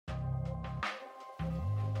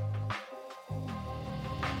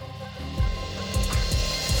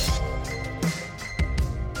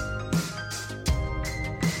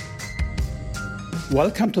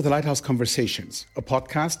Welcome to the Lighthouse Conversations, a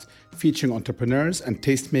podcast featuring entrepreneurs and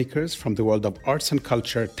tastemakers from the world of arts and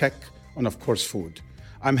culture, tech, and of course food.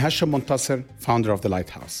 I'm Hashem, founder of the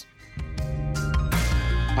Lighthouse.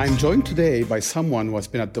 I'm joined today by someone who has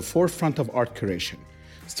been at the forefront of art curation,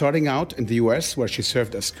 starting out in the US, where she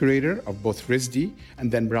served as curator of both RISD and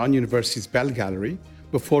then Brown University's Bell Gallery,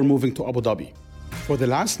 before moving to Abu Dhabi. For the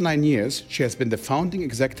last 9 years, she has been the founding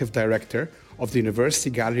executive director of the University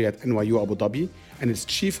Gallery at NYU Abu Dhabi and its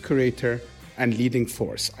chief curator and leading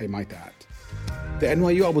force, I might add. The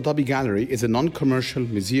NYU Abu Dhabi Gallery is a non-commercial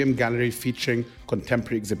museum gallery featuring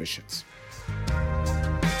contemporary exhibitions. I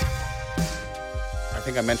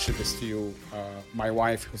think I mentioned this to you. My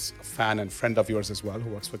wife, who's a fan and friend of yours as well,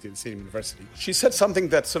 who works with the same university, she said something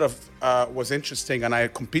that sort of was interesting, and I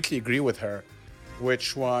completely agree with her,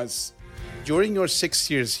 which was, during your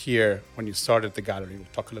 6 years here, when you started the gallery, we'll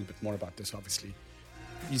talk a little bit more about this, obviously,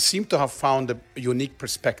 you seem to have found a unique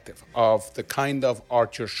perspective of the kind of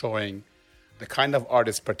art you're showing, the kind of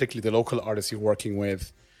artists, particularly the local artists you're working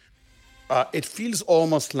with. It feels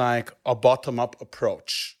almost like a bottom-up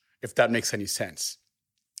approach, if that makes any sense.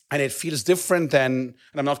 And it feels different than,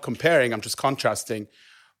 and I'm not comparing, I'm just contrasting,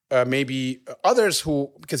 maybe others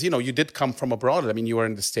who, because, you did come from abroad. I mean, you were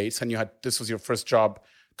in the States and this was your first job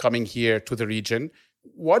coming here to the region.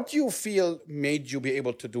 What do you feel made you be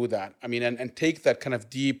able to do that? I mean, and take that kind of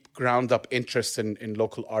deep, ground-up interest in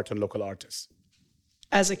local art and local artists?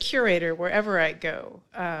 As a curator, wherever I go,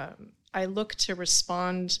 I look to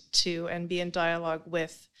respond to and be in dialogue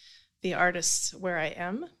with the artists where I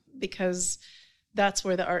am, because that's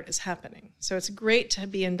where the art is happening. So it's great to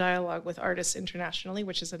be in dialogue with artists internationally,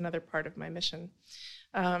 which is another part of my mission.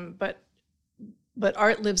 But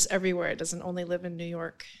art lives everywhere. It doesn't only live in New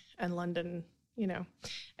York and London,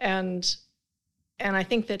 And I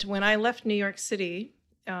think that when I left New York City,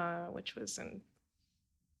 which was in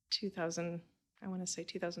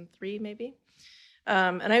 2003 maybe,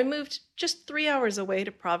 and I moved just 3 hours away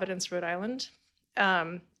to Providence, Rhode Island,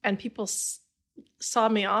 and people saw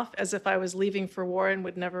me off as if I was leaving for war and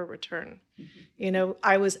would never return. Mm-hmm.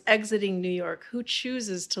 I was exiting New York. Who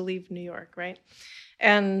chooses to leave New York, right?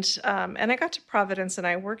 And I got to Providence and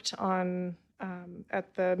I worked on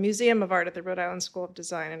at the Museum of Art at the Rhode Island School of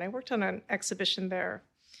Design, and I worked on an exhibition there,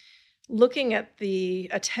 looking at a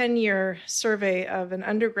 10-year survey of an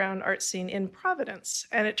underground art scene in Providence.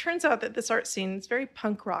 And it turns out that this art scene is very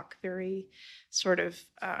punk rock, very sort of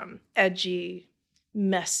edgy,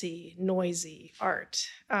 messy, noisy art.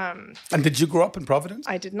 And did you grow up in Providence?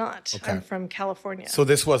 I did not. Okay. I'm from California. So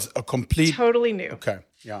this was a complete... Totally new. Okay,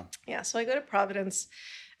 yeah. Yeah, so I go to Providence,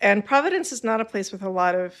 and Providence is not a place with a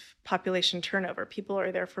lot of population turnover. People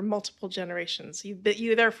are there for multiple generations.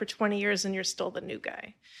 You're there for 20 years and you're still the new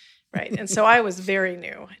guy, right? And so I was very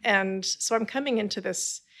new. And so I'm coming into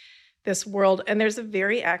this world, and there's a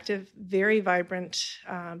very active, very vibrant,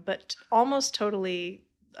 but almost totally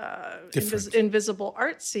invisible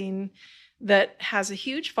art scene that has a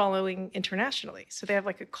huge following internationally. So they have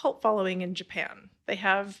like a cult following in Japan. They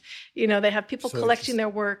have people collecting their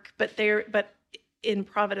work, but in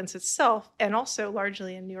Providence itself, and also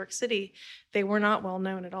largely in New York City, they were not well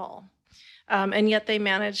known at all. And yet they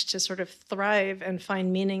managed to sort of thrive and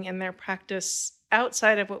find meaning in their practice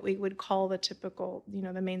outside of what we would call the typical,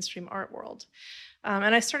 the mainstream art world.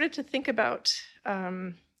 And I started to think about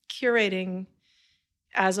curating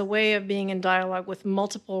as a way of being in dialogue with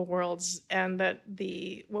multiple worlds, and that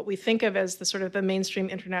what we think of as the sort of the mainstream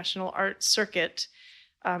international art circuit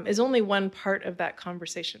is only one part of that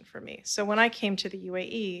conversation for me. So when I came to the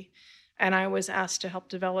UAE and I was asked to help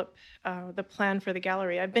develop the plan for the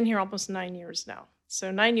gallery, I've been here almost 9 years now.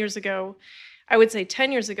 So 9 years ago, I would say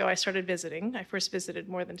 10 years ago, I started visiting. I first visited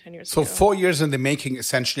more than 10 years ago. So 4 years in the making,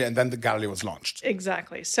 essentially, and then the gallery was launched.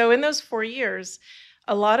 Exactly. So in those 4 years,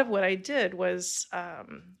 a lot of what I did was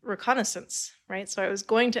reconnaissance, right? So I was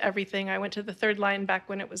going to everything. I went to the Third Line back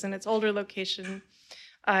when it was in its older location.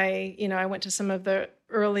 I went to some of the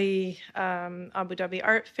early Abu Dhabi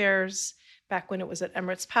art fairs back when it was at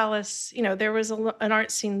Emirates Palace. There was an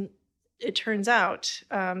art scene, it turns out,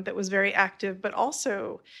 that was very active, but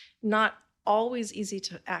also not always easy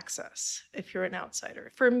to access if you're an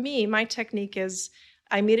outsider. For me, my technique is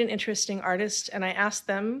I meet an interesting artist and I ask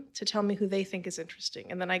them to tell me who they think is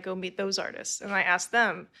interesting. And then I go meet those artists and I ask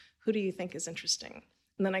them, who do you think is interesting?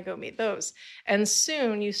 And then I go meet those. And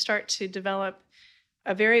soon you start to develop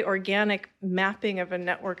a very organic mapping of a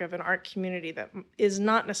network of an art community that is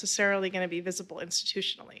not necessarily going to be visible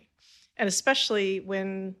institutionally. And especially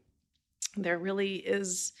when there really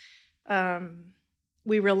is,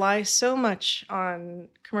 we rely so much on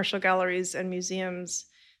commercial galleries and museums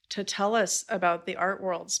to tell us about the art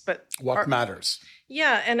worlds, but what matters.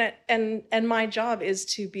 Yeah, and my job is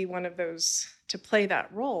to be one of those, to play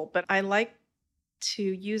that role. But I like to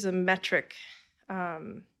use a metric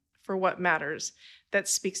for what matters that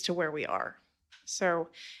speaks to where we are. So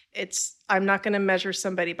I'm not going to measure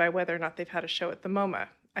somebody by whether or not they've had a show at the MoMA.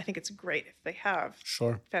 I think it's great if they have.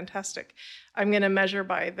 Sure. Fantastic. I'm going to measure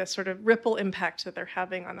by the sort of ripple impact that they're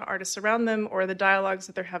having on the artists around them, or the dialogues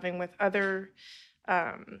that they're having with other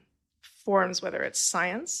forms, whether it's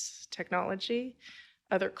science, technology,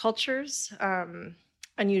 other cultures,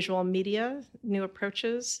 unusual media, new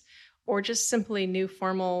approaches, or just simply new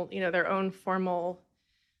formal, their own formal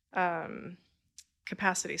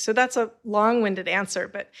capacity. So that's a long-winded answer,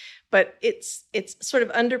 but it's sort of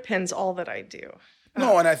underpins all that I do.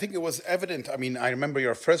 No, and I think it was evident. I mean, I remember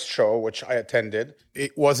your first show, which I attended.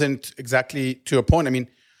 It wasn't exactly to your point. I mean,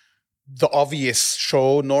 the obvious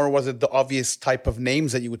show, nor was it the obvious type of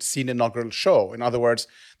names that you would see in an inaugural show. In other words,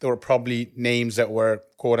 there were probably names that were,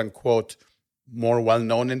 quote unquote, more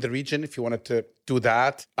well-known in the region, if you wanted to do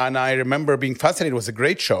that. And I remember being fascinated. It was a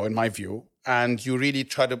great show, in my view. And you really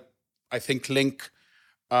try to, I think, link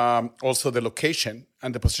also the location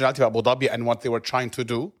and the positionality of Abu Dhabi and what they were trying to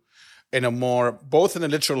do in a more, both in a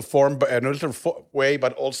literal form, but in a literal way,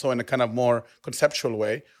 but also in a kind of more conceptual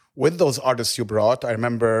way with those artists you brought. I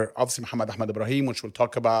remember, obviously, Muhammad Ahmad Ibrahim, which we'll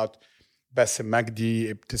talk about, Bassem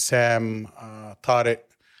Magdi, Ibtisam, Tariq,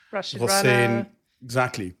 Rashid Hussein. Rana.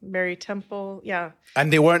 Exactly. Mary Temple, yeah.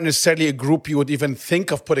 And they weren't necessarily a group you would even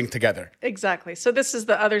think of putting together. Exactly. So this is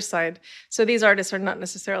the other side. So these artists are not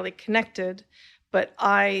necessarily connected, but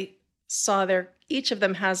I saw each of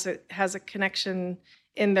them has a connection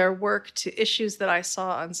in their work to issues that I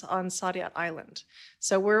saw on Saadiyat Island.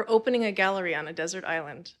 So we're opening a gallery on a desert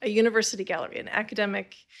island, a university gallery, an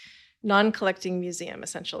academic, non-collecting museum,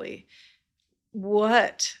 essentially.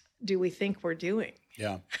 What do we think we're doing?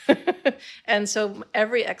 Yeah. And so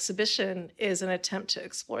every exhibition is an attempt to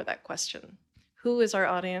explore that question. Who is our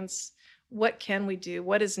audience? What can we do?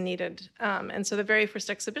 What is needed? And so the very first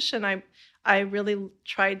exhibition, I really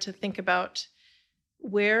tried to think about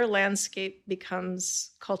where landscape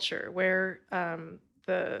becomes culture, where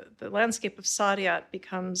the landscape of Saadiyat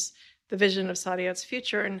becomes the vision of Saadiyat's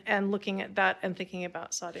future, and looking at that and thinking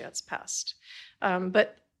about Saadiyat's past.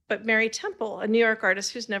 But Mary Temple, a New York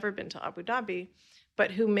artist who's never been to Abu Dhabi, but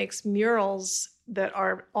who makes murals that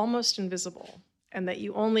are almost invisible and that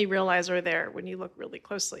you only realize are there when you look really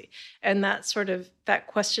closely. And that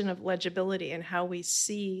question of legibility and how we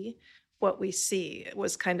see what we see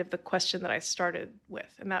was kind of the question that I started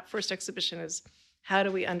with. And that first exhibition is, how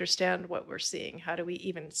do we understand what we're seeing? How do we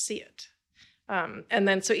even see it? And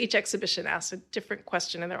then so each exhibition asks a different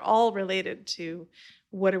question, and they're all related to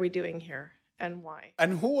what are we doing here and why.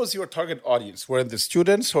 And who was your target audience? Were it the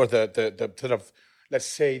students or the sort of, let's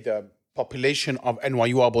say, the population of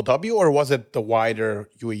NYU Abu Dhabi, or was it the wider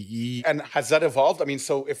UAE? And has that evolved? I mean,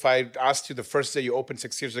 so if I asked you the first day you opened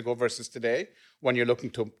 6 years ago versus today, when you're looking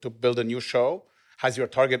to build a new show, has your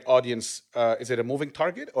target audience, is it a moving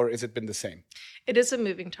target or has it been the same? It is a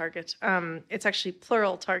moving target. It's actually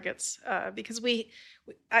plural targets because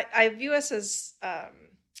I view us as,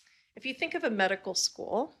 if you think of a medical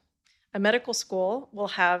school will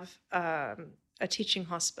have a teaching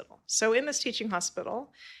hospital. So in this teaching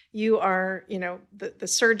hospital, you are, the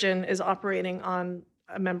surgeon is operating on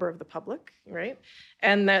a member of the public, right?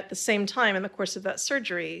 And at the same time, in the course of that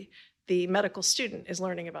surgery, the medical student is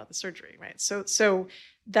learning about the surgery, right? So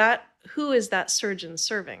that, who is that surgeon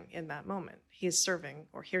serving in that moment? He is serving,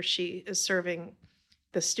 or he or she is serving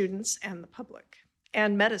the students and the public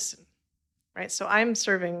and medicine, right? So I'm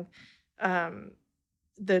serving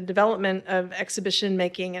the development of exhibition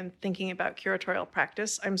making and thinking about curatorial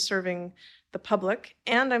practice. I'm serving the public,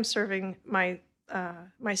 and I'm serving my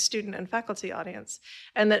student and faculty audience.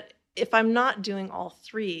 And that if I'm not doing all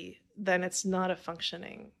three, then it's not a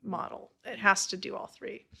functioning model. It has to do all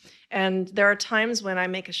three. And there are times when I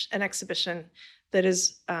make an exhibition that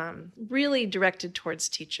is really directed towards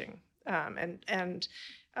teaching.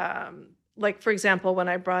 Like, for example, when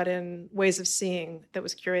I brought in Ways of Seeing that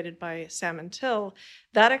was curated by Sam and Till,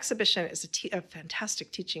 that exhibition is a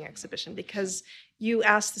fantastic teaching exhibition because you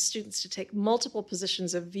ask the students to take multiple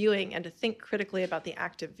positions of viewing and to think critically about the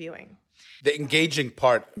act of viewing. The engaging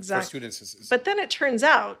part Exactly. for students is... But then it turns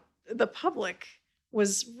out the public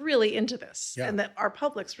was really into this, Yeah. and that our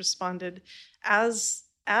publics responded as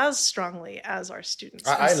strongly as our students.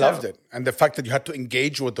 I loved it. And the fact that you had to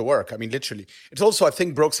engage with the work. I mean, literally. It's also, I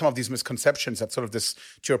think, broke some of these misconceptions that sort of this,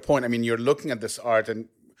 to your point, I mean, you're looking at this art, and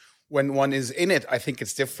when one is in it, I think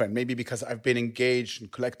it's different. Maybe because I've been engaged in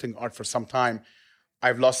collecting art for some time,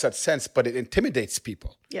 I've lost that sense, but it intimidates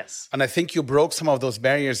people. Yes. And I think you broke some of those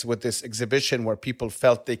barriers with this exhibition where people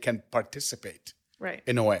felt they can participate. Right.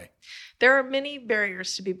 In a way. There are many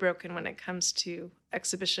barriers to be broken when it comes to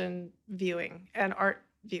exhibition viewing and art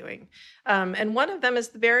viewing. And one of them is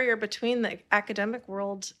the barrier between the academic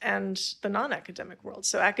world and the non-academic world.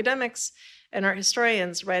 So academics and art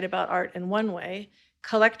historians write about art in one way,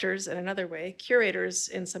 collectors in another way, curators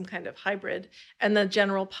in some kind of hybrid, and the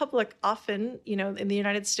general public often, in the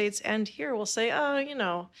United States and here will say,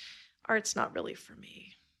 oh, art's not really for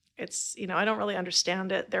me. It's, I don't really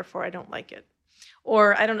understand it, therefore I don't like it.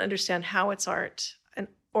 Or I don't understand how it's art,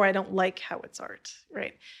 or I don't like how it's art,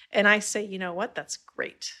 right? And I say, you know what, that's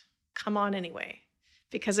great. Come on anyway.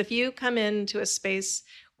 Because if you come into a space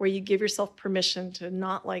where you give yourself permission to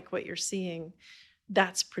not like what you're seeing,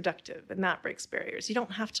 that's productive and that breaks barriers. You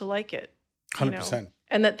don't have to like it. 100%.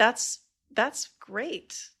 And that's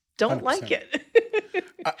great. Don't 100%. like it.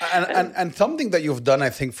 and something that you've done,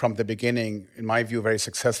 I think, from the beginning, in my view, very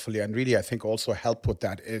successfully, and really, I think also helped with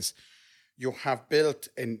that is you have built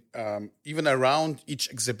in even around each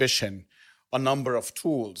exhibition a number of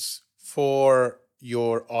tools for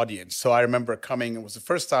your audience. So I remember it was the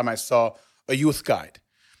first time I saw a youth guide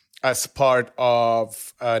as part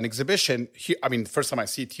of an exhibition. First time I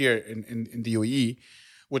see it here in the UAE,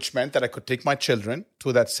 which meant that I could take my children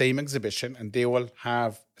to that same exhibition and they will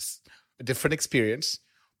have a different experience,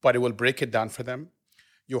 but it will break it down for them.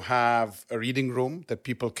 You have a reading room that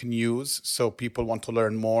people can use. So people want to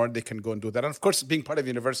learn more, they can go and do that. And of course, being part of the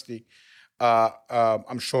university,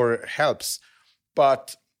 I'm sure helps.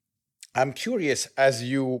 But I'm curious, as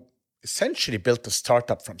you essentially built a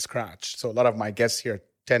startup from scratch. So a lot of my guests here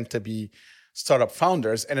tend to be startup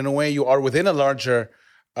founders. And in a way, you are within a larger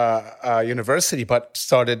university, but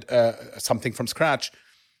started something from scratch.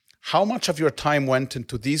 How much of your time went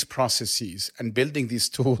into these processes and building these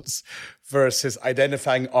tools versus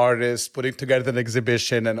identifying artists, putting together an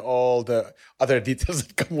exhibition, and all the other details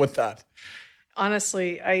that come with that?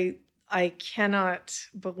 Honestly, I cannot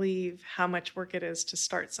believe how much work it is to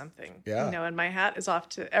start something. Yeah. And my hat is off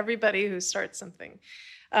to everybody who starts something.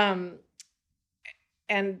 But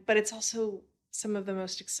it's also some of the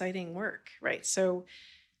most exciting work, right? So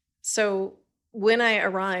when I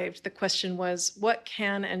arrived, the question was, what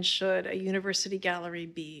can and should a university gallery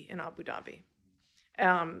be in Abu Dhabi?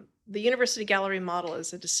 The university gallery model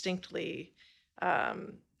is a distinctly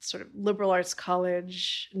sort of liberal arts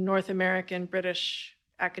college, North American, British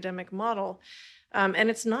academic model. And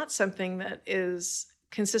it's not something that is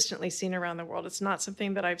consistently seen around the world. It's not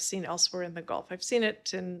something that I've seen elsewhere in the Gulf. I've seen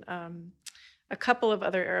it in a couple of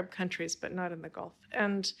other Arab countries, but not in the Gulf.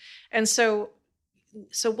 And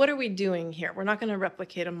so what are we doing here? We're not going to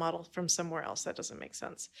replicate a model from somewhere else. That doesn't make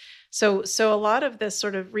sense. So a lot of this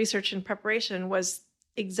sort of research and preparation was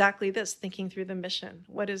exactly this, thinking through the mission.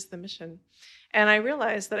 What is the mission? And I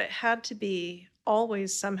realized that it had to be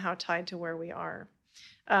always somehow tied to where we are.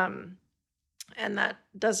 And that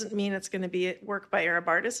doesn't mean it's going to be work by Arab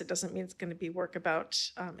artists. It doesn't mean it's going to be work about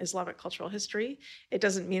Islamic cultural history. It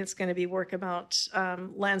doesn't mean it's going to be work about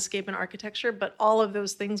landscape and architecture, but all of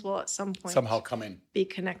those things will at some point somehow come in, be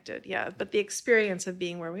connected. Yeah, but the experience of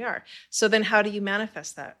being where we are. So then how do you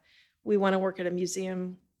manifest that? We want to work at a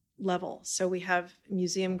museum level. So we have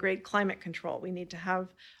museum grade climate control. We need to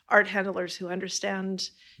have art handlers who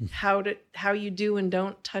understand how you do and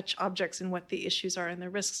don't touch objects and what the issues are and the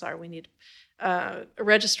risks are. We need a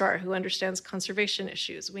registrar who understands conservation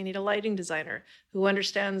issues. We need a lighting designer who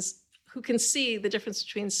can see the difference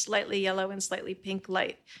between slightly yellow and slightly pink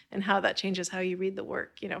light and how that changes how you read the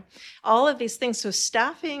work. All of these things. So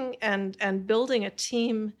staffing and building a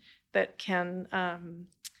team that can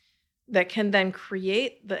then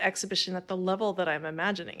create the exhibition at the level that I'm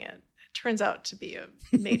imagining it. Turns out to be a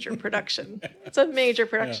major production. It's a major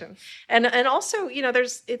production. Yeah. And also,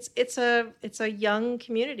 it's a young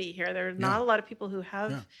community here. There are not a lot of people who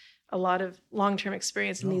have a lot of long-term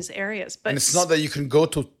experience in these areas. But and it's not that you can go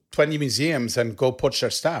to 20 museums and go poach their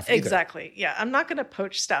staff either. Exactly. Yeah. I'm not going to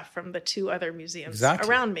poach staff from the 2 other museums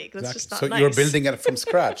around me. That's just not so nice. You're building it from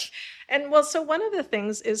scratch. So one of the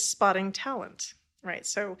things is spotting talent. Right.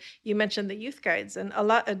 So you mentioned the youth guides, and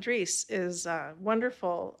Ala Idris is a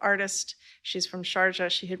wonderful artist. She's from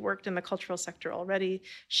Sharjah. She had worked in the cultural sector already.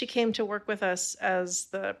 She came to work with us as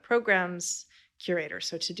the programs curator,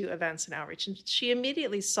 so to do events and outreach. And she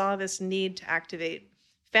immediately saw this need to activate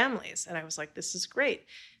families. And I was like, this is great.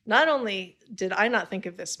 Not only did I not think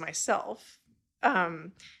of this myself,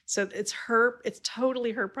 so it's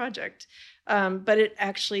totally her project, but it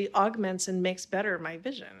actually augments and makes better my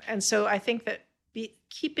vision. And so I think that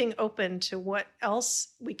keeping open to what else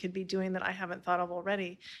we could be doing that I haven't thought of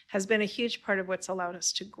already has been a huge part of what's allowed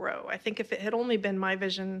us to grow. I think if it had only been my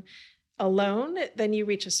vision alone, then you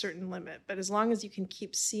reach a certain limit. But as long as you can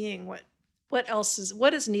keep seeing what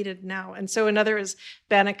is needed now. And so another is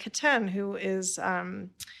Bana Katen, who is born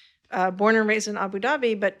and raised in Abu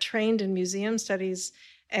Dhabi, but trained in museum studies.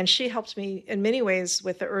 And she helped me in many ways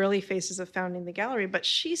with the early phases of founding the gallery. But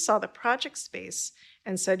she saw the project space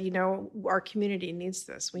and said, our community needs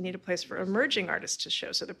this. We need a place for emerging artists to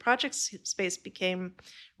show. So the project space became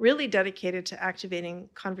really dedicated to activating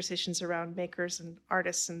conversations around makers and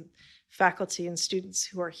artists and faculty and students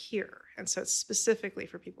who are here. And so it's specifically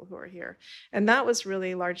for people who are here. And that was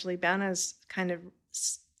really largely Bana's kind of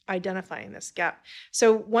identifying this gap.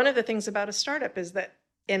 So one of the things about a startup is that,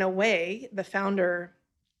 in a way, the founder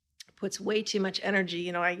puts way too much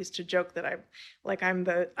energy. I used to joke that I'm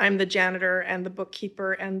the janitor and the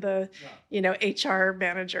bookkeeper and the HR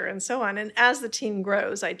manager and so on. And as the team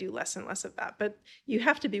grows, I do less and less of that. But you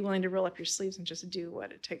have to be willing to roll up your sleeves and just do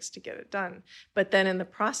what it takes to get it done. But then in the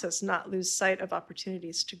process, not lose sight of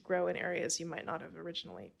opportunities to grow in areas you might not have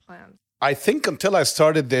originally planned. I think until I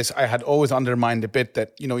started this, I had always undermined a bit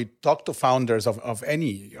that, you talk to founders of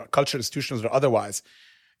any cultural institutions or otherwise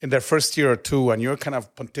in their first year or two, and you're kind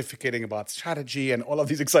of pontificating about strategy and all of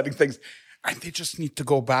these exciting things, and they just need to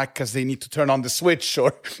go back because they need to turn on the switch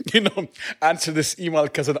or, answer this email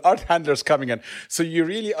because an art handler's coming in. So you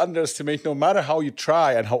really underestimate, no matter how you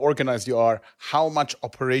try and how organized you are, how much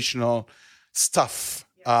operational stuff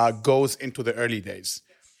goes into the early days.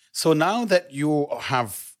 So now that you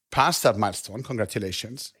have passed that milestone,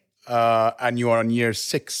 congratulations, and you are on year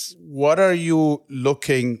 6, what are you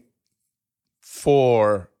looking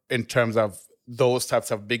for in terms of those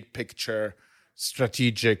types of big picture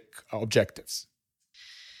strategic objectives?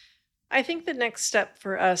 I think the next step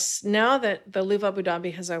for us, now that the Louvre Abu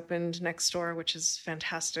Dhabi has opened next door, which is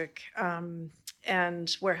fantastic,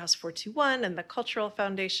 and Warehouse 421 and the Cultural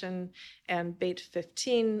Foundation and Bait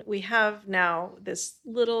 15, we have now this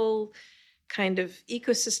little kind of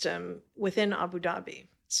ecosystem within Abu Dhabi.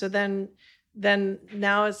 So then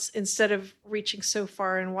now it's, instead of reaching so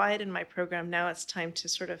far and wide in my program, now it's time to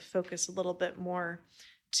sort of focus a little bit more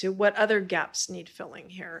to what other gaps need filling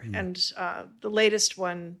here. And the latest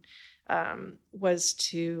one was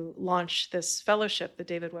to launch this fellowship, the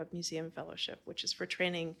David Webb Museum Fellowship, which is for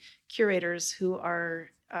training curators who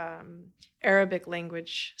are Arabic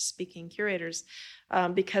language speaking curators,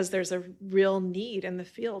 because there's a real need in the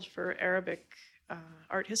field for Arabic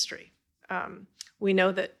art history. We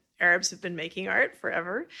know that Arabs have been making art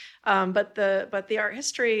forever, but the art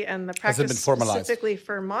history and the practice specifically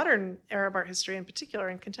for modern Arab art history in particular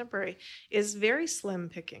and contemporary is very slim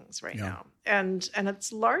pickings right now. And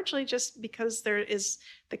it's largely just because there is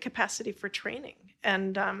the capacity for training.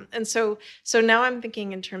 And so now I'm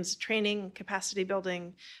thinking in terms of training, capacity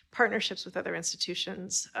building, partnerships with other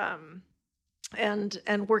institutions,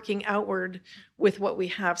 and working outward with what we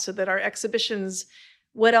have so that our exhibitions,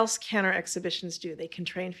 what else can our exhibitions do? They can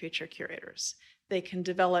train future curators. They can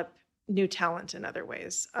develop new talent in other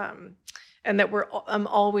ways. And that I'm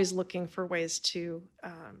always looking for ways to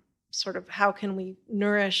sort of, how can we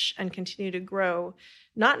nourish and continue to grow,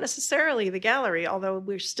 not necessarily the gallery, although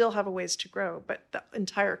we still have a ways to grow, but the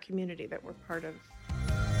entire community that we're part of.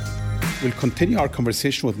 We'll continue our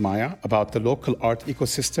conversation with Maya about the local art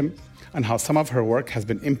ecosystem and how some of her work has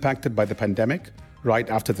been impacted by the pandemic right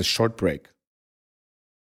after this short break.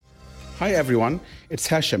 Hi everyone, it's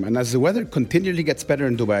Hashem, and as the weather continually gets better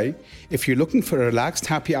in Dubai, if you're looking for a relaxed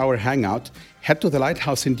happy hour hangout, head to the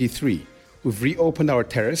Lighthouse in D3. We've reopened our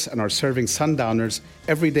terrace and are serving sundowners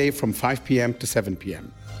every day from 5 p.m. to 7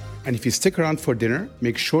 p.m. And if you stick around for dinner,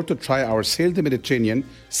 make sure to try our Sail the Mediterranean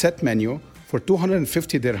set menu for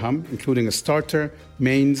 250 dirham, including a starter,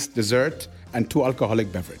 mains, dessert, and 2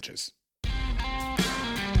 alcoholic beverages.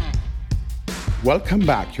 Welcome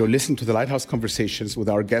back. You're listening to the Lighthouse Conversations with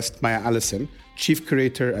our guest, Maya Allison, Chief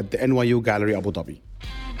Curator at the NYU Gallery, Abu Dhabi.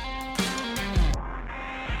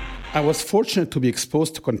 I was fortunate to be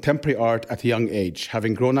exposed to contemporary art at a young age,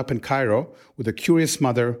 having grown up in Cairo with a curious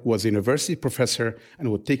mother who was a university professor and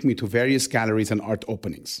would take me to various galleries and art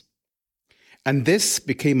openings. And this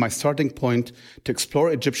became my starting point to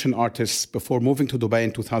explore Egyptian artists before moving to Dubai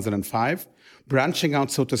in 2005, branching out,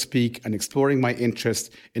 so to speak, and exploring my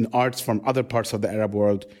interest in arts from other parts of the Arab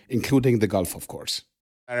world, including the Gulf, of course.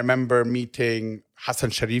 I remember meeting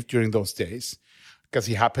Hassan Sharif during those days, because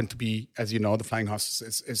he happened to be, as you know, the Flying Horse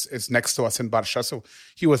is next to us in Barsha. So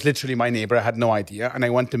he was literally my neighbor. I had no idea. And I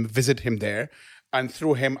went to visit him there. And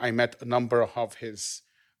through him, I met a number of his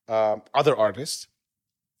other artists.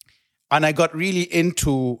 And I got really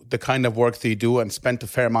into the kind of work they do and spent a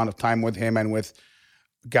fair amount of time with him and with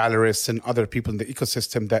gallerists and other people in the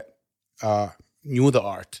ecosystem that knew the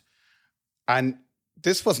art. And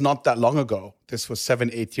this was not that long ago. This was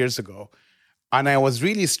 7-8 years ago. And I was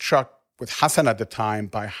really struck with Hassan at the time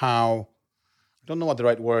by how, I don't know what the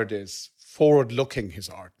right word is, forward-looking his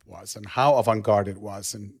art was and how avant-garde it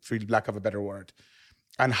was, and for lack of a better word,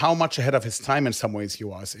 and how much ahead of his time in some ways he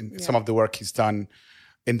was in some of the work he's done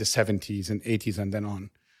in the 70s and 80s and then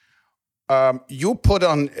on. You put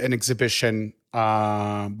on an exhibition,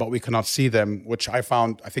 but we cannot see them, which I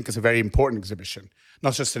think is a very important exhibition.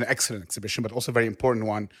 Not just an excellent exhibition, but also a very important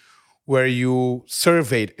one, where you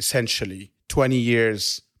surveyed essentially 20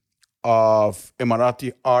 years of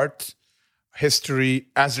Emirati art history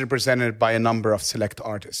as represented by a number of select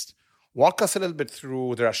artists. Walk us a little bit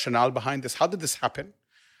through the rationale behind this. How did this happen?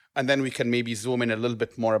 And then we can maybe zoom in a little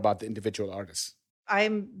bit more about the individual artists.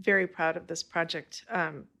 I'm very proud of this project,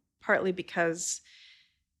 partly because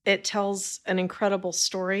it tells an incredible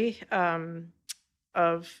story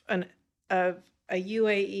of a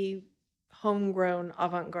UAE homegrown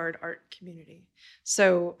avant-garde art community.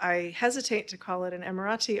 So I hesitate to call it an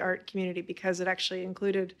Emirati art community because it actually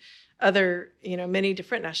included other, many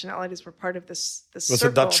different nationalities were part of this It was circle.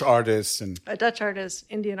 a Dutch artist. A Dutch artist,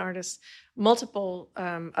 Indian artist, multiple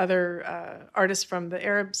other artists from the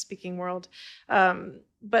Arab-speaking world.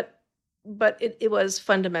 But it was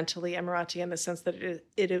fundamentally Emirati in the sense that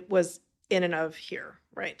it was in and of here,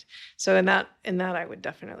 right? So in that I would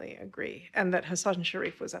definitely agree, and that Hassan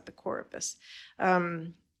Sharif was at the core of this.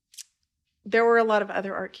 There were a lot of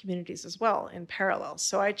other art communities as well in parallel.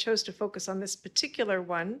 So I chose to focus on this particular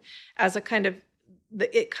one as a kind of,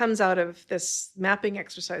 it comes out of this mapping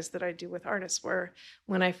exercise that I do with artists, where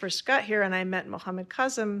when I first got here and I met Mohammed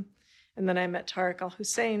Kazem, and then I met Tariq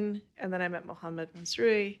Al-Hussein, and then I met Mohammed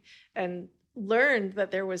Mansouri, and learned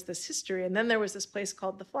that there was this history. And then there was this place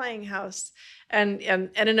called the Flying House. And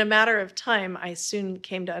in a matter of time, I soon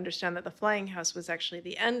came to understand that the Flying House was actually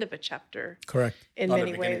the end of a chapter. Correct. In Not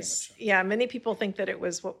many ways. Yeah, many people think that it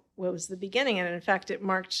was what was the beginning. And in fact, it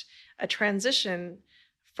marked a transition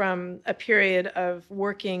from a period of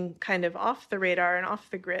working kind of off the radar and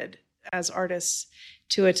off the grid as artists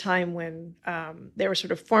to a time when they were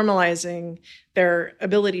sort of formalizing their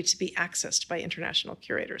ability to be accessed by international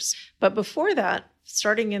curators. But before that,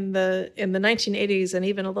 starting in the 1980s and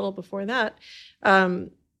even a little before that,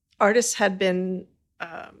 artists had been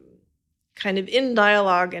kind of in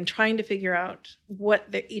dialogue and trying to figure out what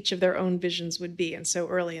each of their own visions would be. And so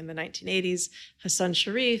early in the 1980s, Hassan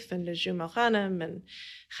Sharif and Najum Al-Ghanem and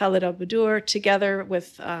Khalid Al-Badur, together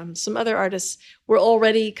with some other artists, were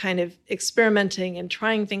already kind of experimenting and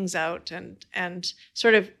trying things out and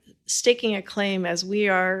sort of staking a claim as we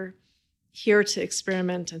are here to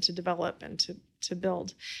experiment and to develop and to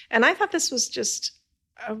build. And I thought this was just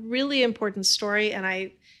a really important story. And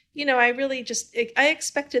I really I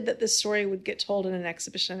expected that this story would get told in an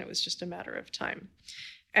exhibition. It was just a matter of time.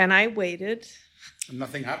 And I waited. And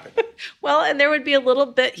nothing happened. Well, and there would be a little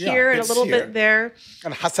bit here and a little bit there.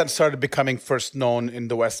 And Hassan started becoming first known in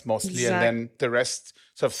the West mostly, and then the rest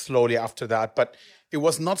sort of slowly after that. But it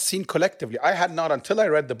was not seen collectively. I had not, until I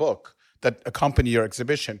read the book that accompanied your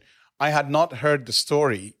exhibition, I had not heard the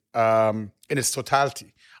story in its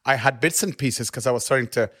totality. I had bits and pieces because I was starting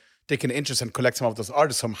to take an interest and collect some of those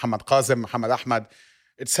artists, Muhammad Kazem, Muhammad Ahmad,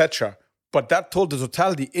 etc. But that told the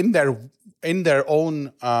totality in their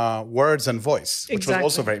own words and voice, which was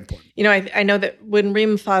also very important. I know that when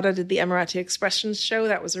Reem Fada did the Emirati Expressions show,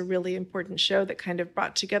 that was a really important show that kind of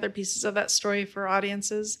brought together pieces of that story for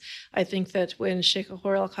audiences. I think that when Sheikh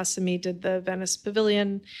Ahor Al-Qasimi did the Venice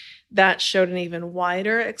Pavilion, that showed an even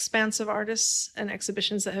wider expanse of artists and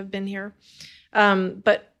exhibitions that have been here.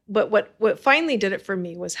 But what finally did it for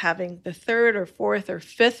me was having the third or fourth or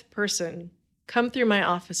fifth person come through my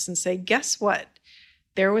office and say, guess what?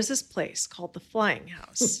 There was this place called the Flying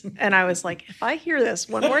House. And I was like, if I hear this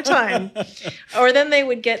one more time, or then they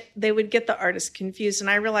would get the artists confused. And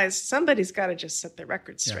I realized somebody's got to just set the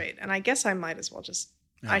record straight. Yeah. And I guess I might as well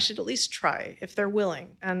I should at least try if they're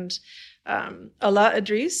willing. And Ala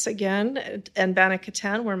Idris, again, and Bana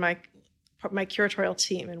Katan were my curatorial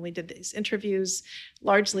team, and we did these interviews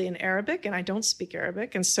largely in Arabic, and I don't speak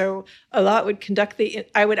Arabic, and so Ala would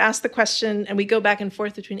I would ask the question, and we go back and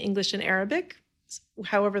forth between English and Arabic,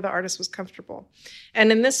 however the artist was comfortable.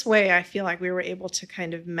 And in this way, I feel like we were able to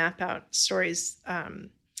kind of map out stories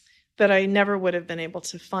that I never would have been able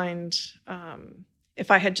to find if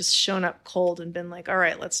I had just shown up cold and been like, all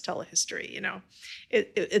right, let's tell a history.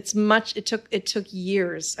 It took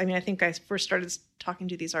years. I mean, I think I first started talking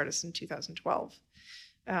to these artists in 2012.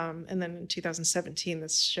 And then in 2017,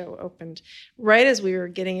 this show opened. Right as we were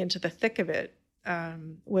getting into the thick of it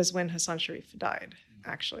was when Hassan Sharif died,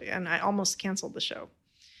 actually. And I almost canceled the show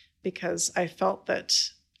because I felt that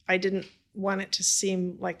I didn't want it to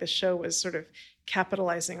seem like the show was sort of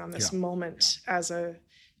capitalizing on this moment as a,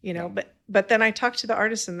 but then I talked to the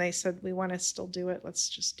artists and they said, we want to still do it. Let's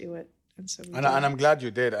just do it. And so we and I'm glad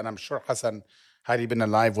you did. And I'm sure Hassan, had he been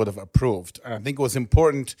alive, would have approved. And I think it was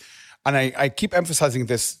important. And I keep emphasizing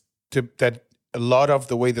this, that a lot of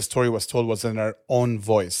the way the story was told was in our own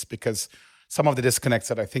voice, because some of the disconnects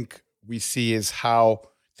that I think we see is how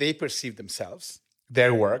they perceive themselves,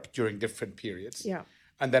 their work during different periods. Yeah.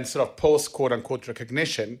 And then sort of post quote unquote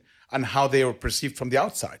recognition and how they were perceived from the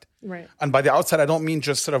outside. Right. And by the outside, I don't mean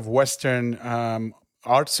just sort of Western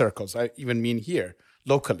art circles. I even mean here,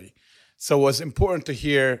 locally. So it was important to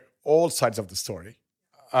hear all sides of the story.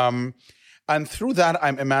 And through that,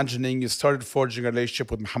 I'm imagining you started forging a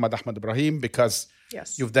relationship with Muhammad Ahmad Ibrahim because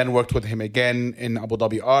you've then worked with him again in Abu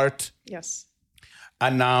Dhabi Art. Yes.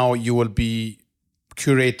 And now you will be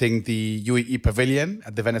curating the UAE Pavilion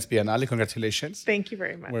at the Venice Biennale. Congratulations. Thank you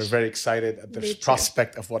very much. We're very excited at the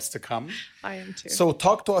prospect of what's to come. I am too. So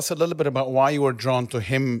talk to us a little bit about why you were drawn to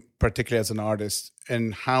him, particularly as an artist,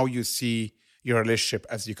 and how you see your relationship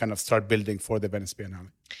as you kind of start building for the Venice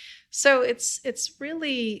Biennale. So it's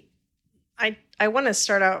really, I want to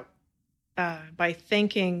start out by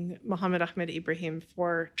thanking Muhammad Ahmad Ibrahim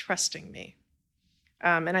for trusting me.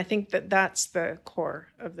 And I think that that's the core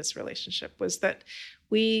of this relationship, was that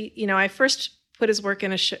I first put his work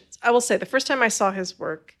in I will say the first time I saw his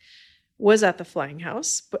work was at the Flying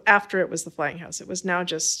House, but after it was the Flying House, it was now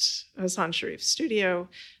just Hassan Sharif's studio,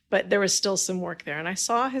 but there was still some work there. And I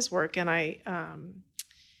saw his work and I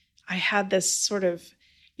had this sort of,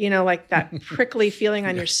 like that prickly feeling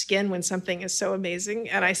on your skin when something is so amazing.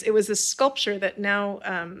 And it was this sculpture that now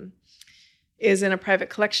is in a private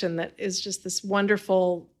collection that is just this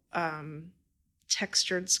wonderful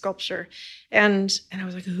textured sculpture. And I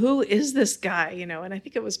was like, who is this guy? And I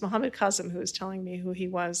think it was Mohammed Kazim who was telling me who he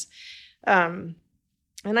was.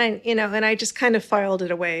 And I just kind of filed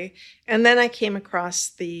it away. And then I came across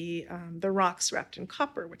the rocks wrapped in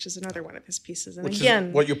copper, which is another one of his pieces. And which again,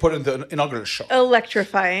 is what you put in the inaugural show.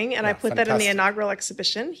 Electrifying. And I put fantastic. that in the inaugural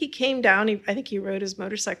exhibition. He came down. I think he rode his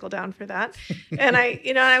motorcycle down for that. And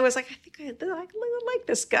I was like, I think I like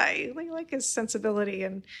this guy. I like his sensibility.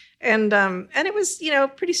 And it was,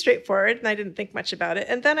 pretty straightforward. And I didn't think much about it.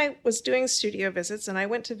 And then I was doing studio visits and I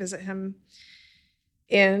went to visit him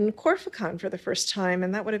in Corsican for the first time,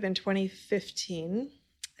 and that would have been 2015.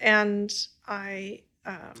 And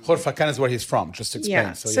Corsican is where he's from, just to explain.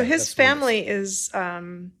 Yeah. So his family is,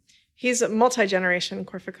 he's a multi-generation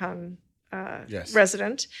Corsican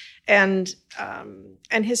resident. And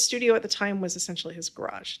his studio at the time was essentially his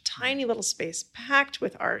garage. Tiny little space, packed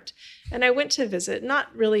with art. And I went to visit,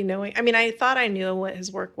 not really knowing. I mean, I thought I knew what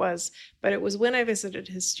his work was, but it was when I visited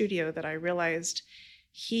his studio that I realized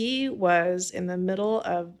he was in the middle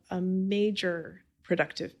of a major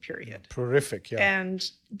productive period. Prolific, yeah.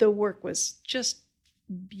 And the work was just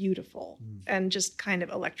beautiful and just kind of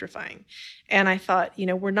electrifying. And I thought,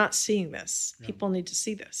 we're not seeing this. Yeah. People need to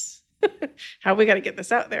see this. How we got to get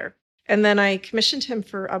this out there. And then I commissioned him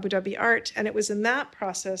for Abu Dhabi Art. And it was in that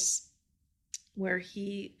process where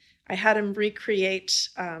I had him recreate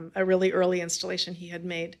a really early installation he had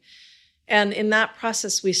made. And in that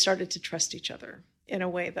process, we started to trust each other in a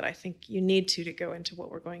way that I think you need to go into what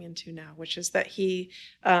we're going into now, which is that he,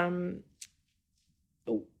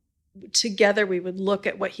 together we would look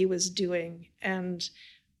at what he was doing and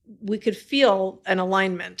we could feel an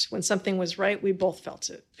alignment. When something was right, we both felt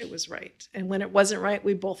it was right. And when it wasn't right,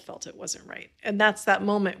 we both felt it wasn't right. And that's that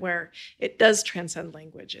moment where it does transcend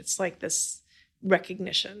language. It's like this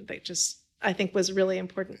recognition that just, I think, was really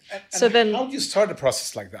important. And then, how do you start a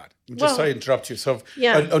process like that? Sorry to interrupt you. So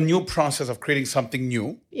a new process of creating something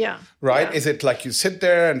new. Yeah. Right? Yeah. Is it like you sit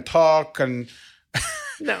there and talk and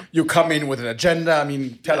no. you come in with an agenda? I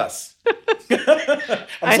mean, tell us.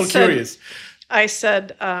 I'm curious. I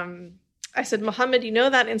said, Mohammed,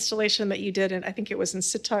 that installation that you did, and I think it was in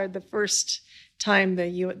Sittard, the first time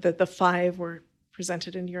the five were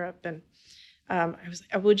presented in Europe, and I was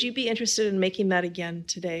like, would you be interested in making that again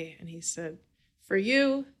today? And he said, for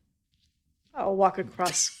you, I'll walk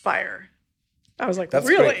across fire. I was like, that's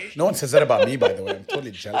really? Great. No one says that about me, by the way. I'm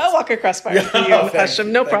totally jealous. I'll walk across fire for you,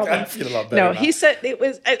 Hashem, no problem. I feel a lot better now. He said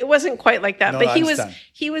it wasn't quite like that, no, but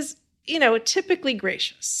he was typically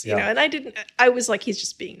gracious, and I was like, he's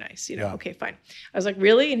just being nice, okay, fine. I was like,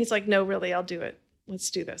 really? And he's like, no, really, I'll do it. Let's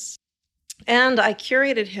do this. And I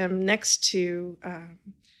curated him next to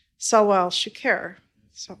Salwa al-Shukair,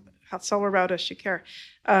 Salwarauda Shikar,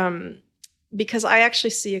 because I actually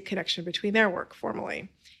see a connection between their work formally.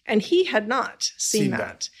 And he had not seen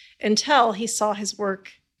that until he saw his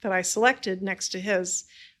work that I selected next to hers.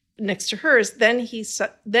 Then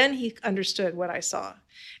he understood what I saw.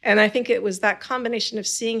 And I think it was that combination of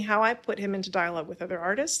seeing how I put him into dialogue with other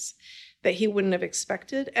artists that he wouldn't have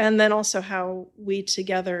expected, and then also how we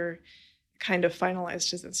together kind of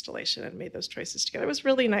finalized his installation and made those choices together. It was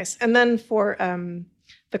really nice. And then for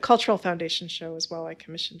the Cultural Foundation show as well, I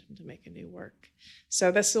commissioned him to make a new work.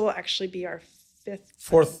 So this will actually be our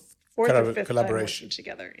fourth or fifth collaboration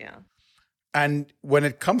together. Yeah. And when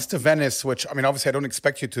it comes to Venice, which, I mean, obviously I don't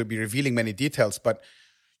expect you to be revealing many details, but,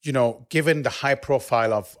 you know, given the high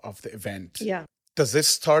profile of the event, does this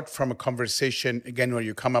start from a conversation, again, where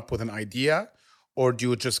you come up with an idea? Or do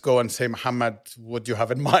you just go and say, Muhammad, what do you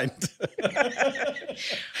have in mind?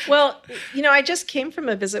 Well, you know, I just came from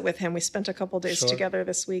a visit with him. We spent a couple of days together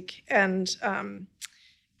this week. And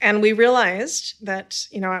we realized that,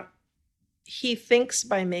 you know, he thinks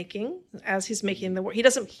by making, as he's making the work. He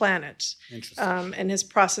doesn't plan it. And his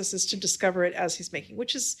process is to discover it as he's making,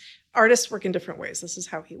 which is, artists work in different ways. This is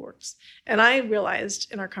how he works. And I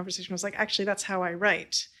realized in our conversation, I was like, actually, that's how I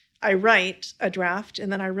write. I write a draft,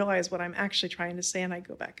 and then I realize what I'm actually trying to say, and I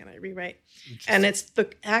go back and I rewrite. And it's the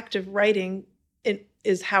act of writing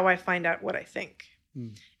is how I find out what I think.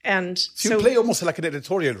 And so you play almost like an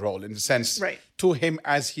editorial role in the sense to him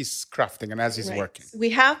as he's crafting and as he's working.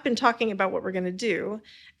 We have been talking about what we're going to do.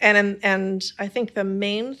 And I think the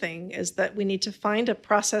main thing is that we need to find a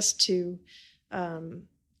process to,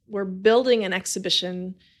 we're building an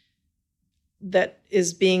exhibition that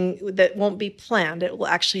won't be planned. It will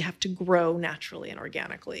actually have to grow naturally and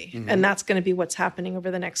organically. And that's going to be what's happening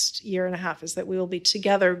over the next year and a half, is that we will be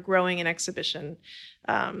together growing an exhibition.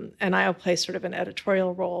 And I'll play sort of an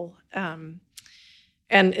editorial role. And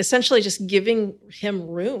essentially just giving him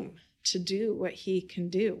room to do what he can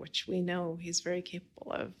do, which we know he's very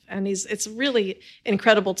capable of. And it's really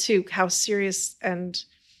incredible too, how serious and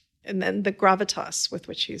then the gravitas with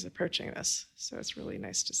which he's approaching this. So it's really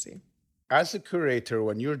nice to see. As a curator,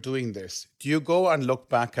 when you're doing this, do you go and look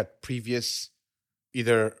back at previous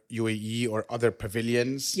either UAE or other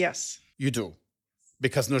pavilions? Yes. You do.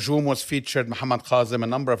 Because Najum was featured, Muhammad Kazim, a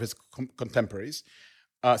number of his contemporaries.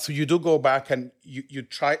 So you do go back and do you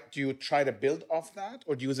try to build off that?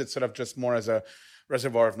 Or do you use it sort of just more as a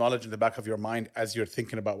reservoir of knowledge in the back of your mind as you're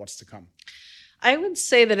thinking about what's to come? I would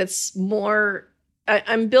say that it's more...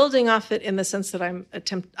 I'm building off it in the sense that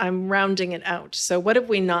I'm rounding it out. So what have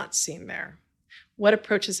we not seen there? What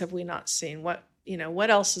approaches have we not seen? What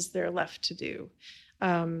else is there left to do?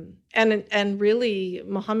 And really,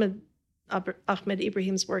 Mohammed Ahmed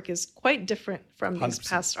Ibrahim's work is quite different from these 100%.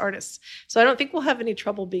 Past artists. So I don't think we'll have any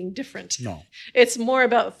trouble being different. No. It's more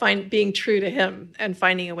about being true to him and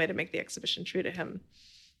finding a way to make the exhibition true to him.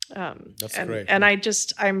 That's great. And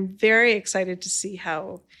I'm very excited to see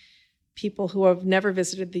how people who have never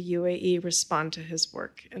visited the UAE respond to his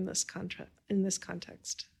work in this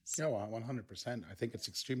context. Yeah, 100%. I think it's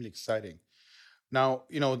extremely exciting. Now,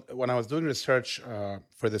 when I was doing research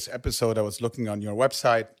for this episode, I was looking on your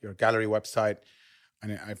website, your gallery website,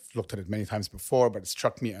 and I've looked at it many times before, but it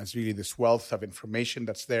struck me as really this wealth of information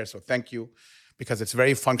that's there. So thank you, because it's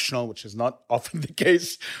very functional, which is not often the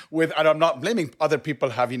case with, and I'm not blaming other people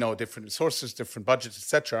have, different resources, different budgets,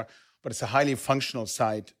 etc., but it's a highly functional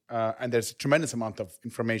site, and there's a tremendous amount of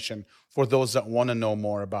information for those that want to know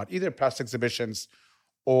more about either past exhibitions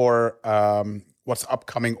or what's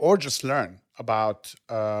upcoming, or just learn about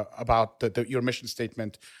your mission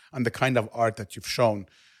statement and the kind of art that you've shown.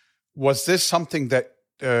 Was this something that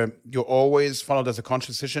you always followed as a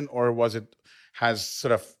conscious decision, or has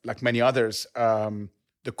sort of like many others, the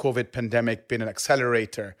COVID pandemic been an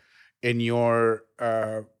accelerator in your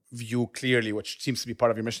view clearly, which seems to be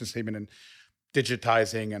part of your mission statement, in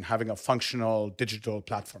digitizing and having a functional digital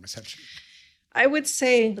platform, essentially? I would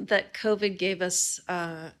say that COVID gave us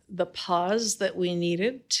the pause that we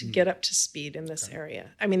needed to get up to speed in this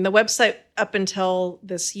area. I mean, the website up until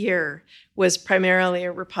this year was primarily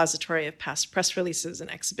a repository of past press releases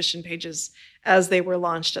and exhibition pages as they were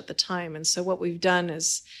launched at the time. And so what we've done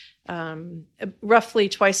is roughly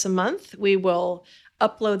twice a month, we will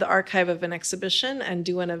upload the archive of an exhibition and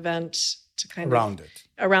do an event to kind of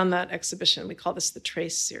around that exhibition. We call this the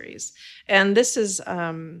Trace series. And this is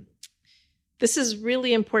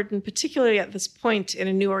really important, particularly at this point in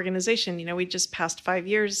a new organization. We just passed 5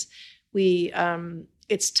 years.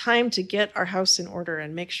 It's time to get our house in order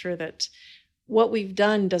and make sure that what we've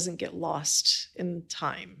done doesn't get lost in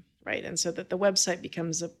time. right? And so that the website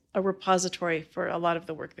becomes a repository for a lot of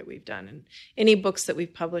the work that we've done. And any books that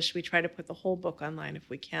we've published, we try to put the whole book online if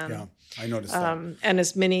we can. Yeah, I noticed that. And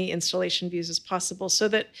as many installation views as possible, so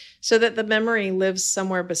that the memory lives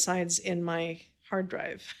somewhere besides in my hard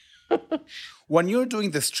drive. When you're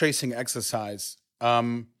doing this tracing exercise,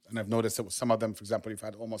 and I've noticed that with some of them, for example, you've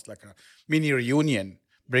had almost like a mini reunion,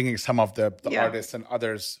 bringing some of the artists and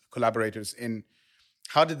others, collaborators in.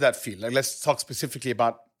 How did that feel? Like, let's talk specifically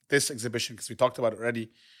about this exhibition, because we talked about it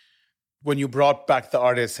already. When you brought back the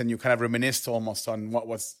artists and you kind of reminisced almost on what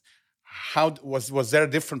was, how was there a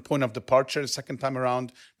different point of departure the second time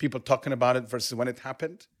around, people talking about it versus when it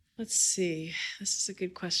happened? Let's see. This is a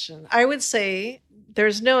good question. I would say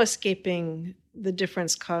there's no escaping the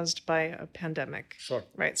difference caused by a pandemic. Sure.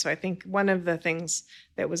 Right. So I think one of the things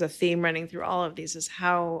that was a theme running through all of these is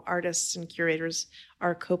how artists and curators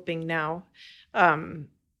are coping now.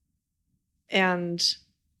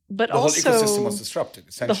 But the also, whole ecosystem was disrupted,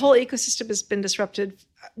 essentially. The whole ecosystem has been disrupted.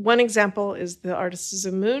 One example is the artist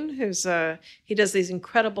Zamoon, he does these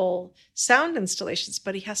incredible sound installations,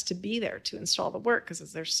 but he has to be there to install the work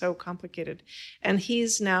because they're so complicated. And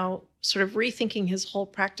he's now sort of rethinking his whole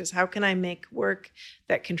practice. How can I make work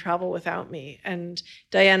that can travel without me? And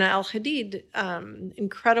Diana Al-Hadid,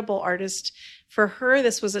 incredible artist. For her,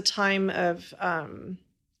 this was a time of...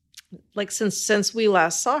 since we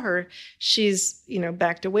last saw her, she's,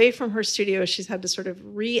 backed away from her studio. She's had to sort of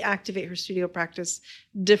reactivate her studio practice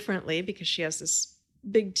differently because she has this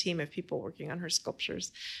big team of people working on her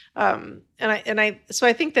sculptures. So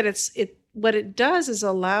I think that what it does is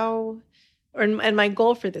allow, and my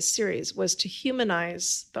goal for this series was to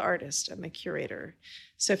humanize the artist and the curator.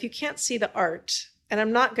 So if you can't see the art, and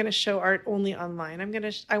I'm not going to show art only online,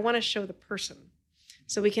 I want to show the person.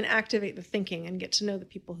 So we can activate the thinking and get to know the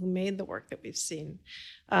people who made the work that we've seen,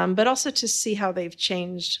 but also to see how they've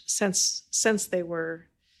changed since they were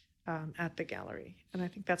at the gallery. And I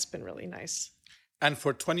think that's been really nice. And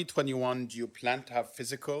for 2021, do you plan to have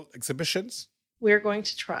physical exhibitions? We're going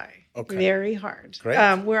to try very hard.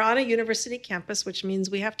 Great. We're on a university campus, which means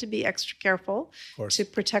we have to be extra careful to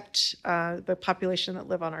protect the population that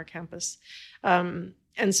live on our campus.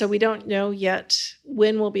 And so we don't know yet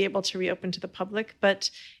when we'll be able to reopen to the public.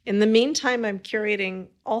 But in the meantime, I'm curating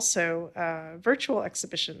also a virtual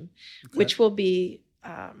exhibition, which will be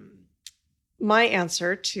my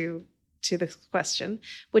answer to the question,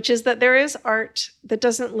 which is that there is art that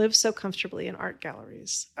doesn't live so comfortably in art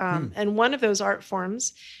galleries. And one of those art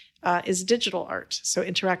forms is digital art. So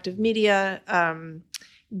interactive media,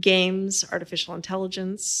 games, artificial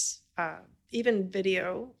intelligence, even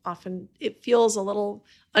video. Often it feels a little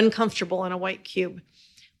uncomfortable in a white cube,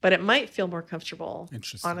 but it might feel more comfortable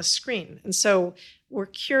on a screen. And so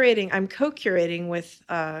I'm co-curating with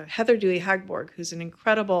Heather Dewey-Hagborg, who's an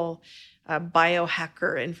incredible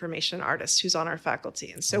biohacker information artist who's on our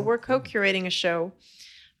faculty. And so we're co-curating a show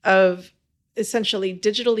of essentially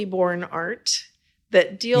digitally born art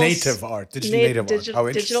that deals... Native art, digital native art. How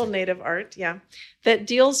interesting. Digital native art, yeah. That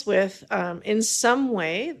deals with, in some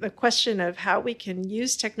way, the question of how we can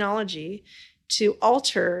use technology to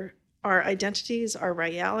alter our identities, our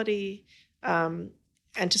reality, and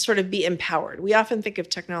to sort of be empowered. We often think of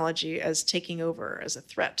technology as taking over, as a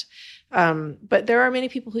threat. But there are many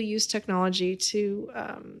people who use technology to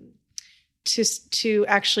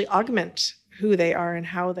actually augment who they are and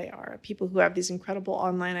how they are. People who have these incredible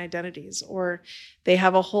online identities, or they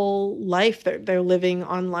have a whole life that they're living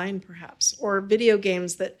online, perhaps, or video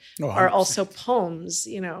games that are also poems,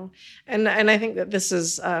 And I think that this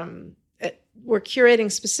is, we're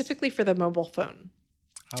curating specifically for the mobile phone.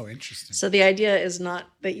 How interesting. So the idea is not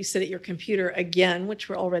that you sit at your computer again, which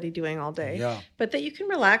we're already doing all day, but that you can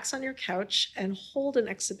relax on your couch and hold an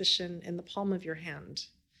exhibition in the palm of your hand.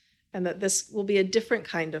 And that this will be a different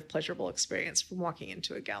kind of pleasurable experience from walking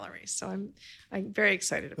into a gallery. So I'm very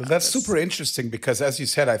excited about That's this. super interesting because, as you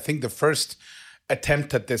said, I think the first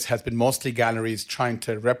attempt at this has been mostly galleries trying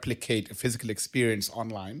to replicate a physical experience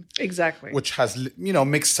online. Exactly. Which has,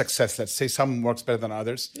 mixed success. Let's say some works better than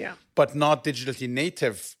others. Yeah. But not digitally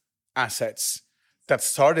native assets that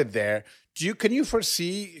started there. Can you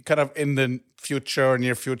foresee kind of in the future or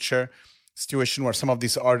near future situation where some of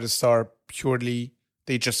these artists are purely...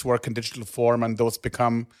 they just work in digital form and those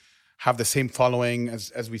have the same following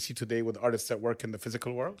as we see today with artists that work in the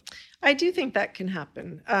physical world? I do think that can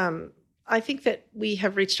happen. I think that we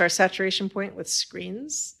have reached our saturation point with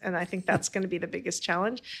screens, and I think that's going to be the biggest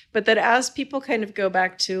challenge. But that as people kind of go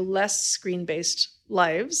back to less screen-based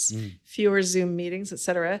lives, fewer Zoom meetings, et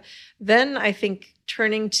cetera, then I think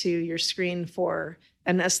turning to your screen for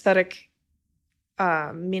an aesthetic,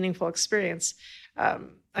 meaningful experience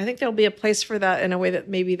I think there'll be a place for that in a way that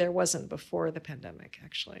maybe there wasn't before the pandemic,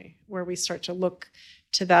 actually, where we start to look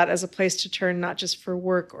to that as a place to turn, not just for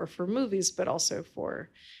work or for movies, but also for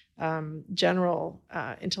general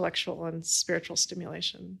intellectual and spiritual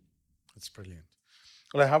stimulation. That's brilliant.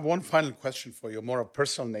 Well, I have one final question for you, more of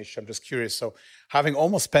personal nature. I'm just curious. So having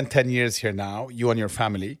almost spent 10 years here now, you and your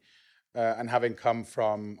family, and having come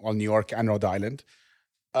from New York and Rhode Island,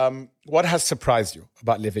 what has surprised you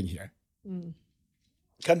about living here?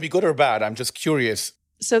 Can be good or bad. I'm just curious.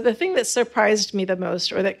 So the thing that surprised me the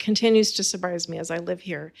most, or that continues to surprise me as I live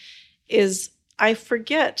here, is I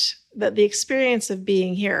forget that the experience of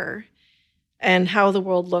being here and how the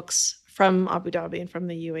world looks from Abu Dhabi and from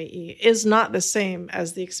the UAE is not the same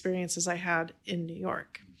as the experiences I had in New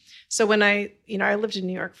York. So when I lived in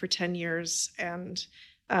New York for 10 years and...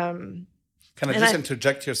 Can I just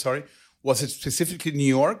interject here? Sorry. Was it specifically New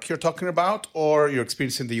York you're talking about, or your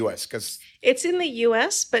experience in the U.S.? Because it's in the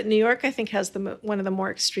U.S., but New York, I think, has one of the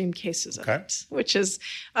more extreme cases of it, which is,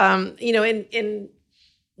 when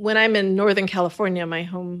I'm in Northern California, my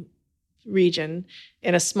home region,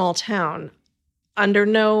 in a small town, under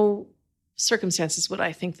no circumstances would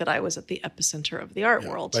I think that I was at the epicenter of the art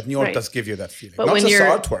world. But New York does give you that feeling. But not when just you're,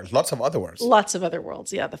 the art world, lots of other worlds. Lots of other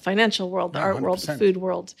worlds, yeah. The financial world, the art 100%. world, the food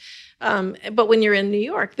world. But when you're in New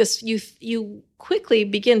York, you quickly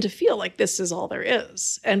begin to feel like this is all there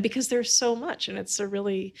is. And because there's so much, and it's a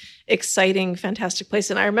really exciting, fantastic place.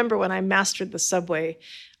 And I remember when I mastered the subway,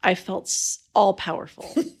 I felt all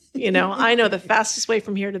powerful. I know the fastest way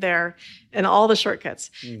from here to there and all the shortcuts.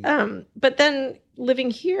 But then living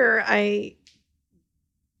here, I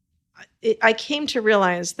came to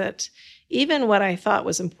realize that even what I thought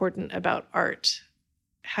was important about art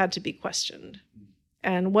had to be questioned,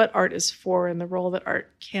 and what art is for and the role that art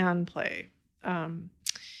can play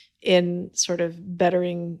in sort of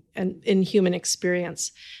bettering and in human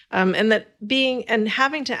experience. And that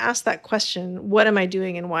having to ask that question, what am I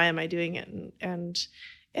doing and why am I doing it? And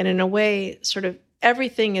in a way, sort of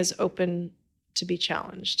everything is open to be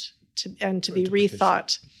challenged and to be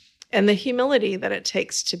rethought. And the humility that it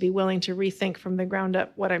takes to be willing to rethink from the ground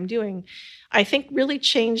up what I'm doing, I think really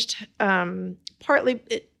changed. Partly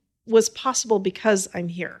it was possible because I'm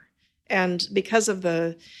here and because of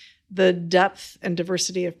the depth and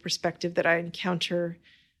diversity of perspective that I encounter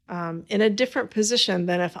in a different position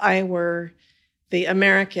than if I were the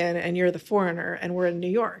American and you're the foreigner and we're in New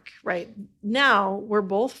York, right? Now we're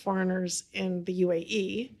both foreigners in the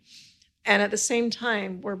UAE. And at the same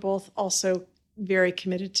time, we're both also very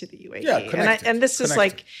committed to the UAE. Yeah, and this is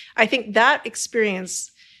like, I think that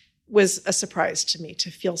experience was a surprise to me,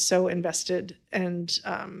 to feel so invested and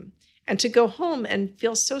to go home and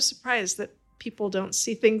feel so surprised that people don't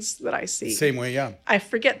see things that I see. Same way, yeah. I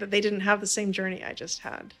forget that they didn't have the same journey I just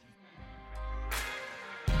had.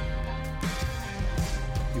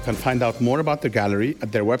 You can find out more about the gallery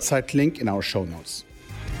at their website link in our show notes.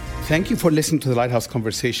 Thank you for listening to the Lighthouse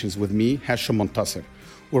Conversations with me, Hashem Montasser.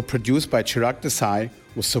 We're produced by Chirag Desai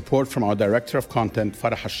with support from our Director of Content,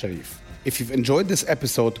 Farah Al-Sharif. If you've enjoyed this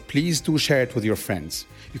episode, please do share it with your friends.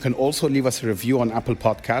 You can also leave us a review on Apple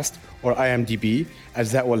Podcast or IMDb,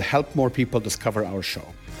 as that will help more people discover our show.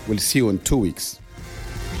 We'll see you in 2 weeks.